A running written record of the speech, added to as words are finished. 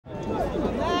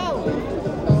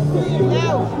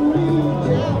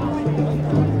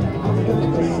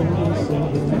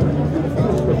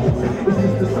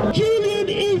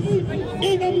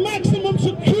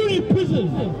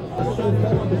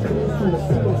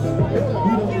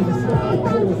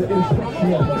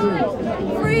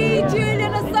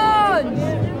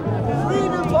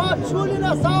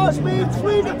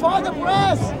by the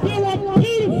press. There are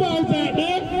pedophiles out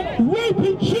there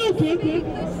raping children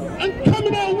and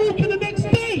coming out walking the next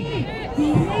day.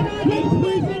 This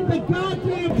isn't the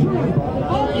goddamn truth.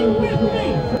 Are you with me?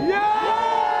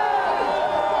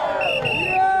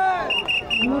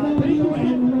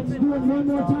 Let's do it one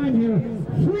more time here.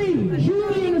 Free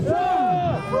Julian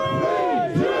Assange!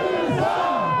 Free Julian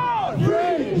Assange!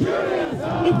 Free Julian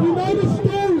Assange! If you know the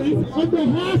story of the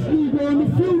house Negro and the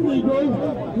field Negroes,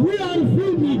 we are the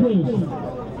field Negroes.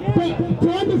 But to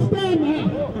understand that,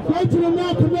 go to the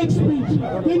Malcolm X speech,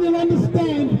 then you'll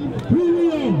understand who we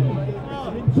are.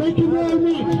 Thank you very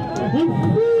much. And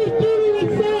free Julian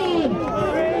Assange!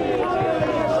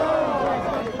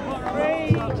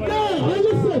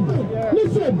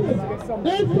 Listen,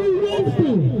 every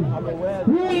Wednesday,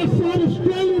 we're outside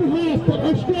Australian House, the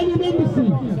Australian Embassy.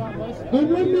 And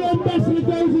when the ambassador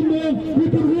goes in there, you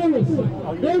can hear us.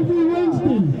 Every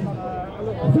Wednesday,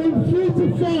 from 3 to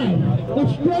 5,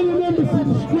 Australian Embassy,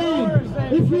 the Strand.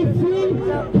 If you're free,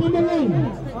 come along.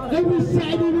 Every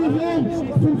Saturday we're here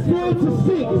from 4 to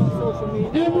 6.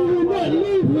 And we will not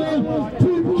leave here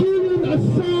till Julian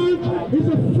Assange is a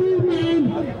free man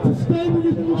to stay with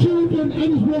his children and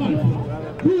his wife.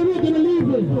 We are not going to leave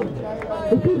him.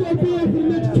 If we don't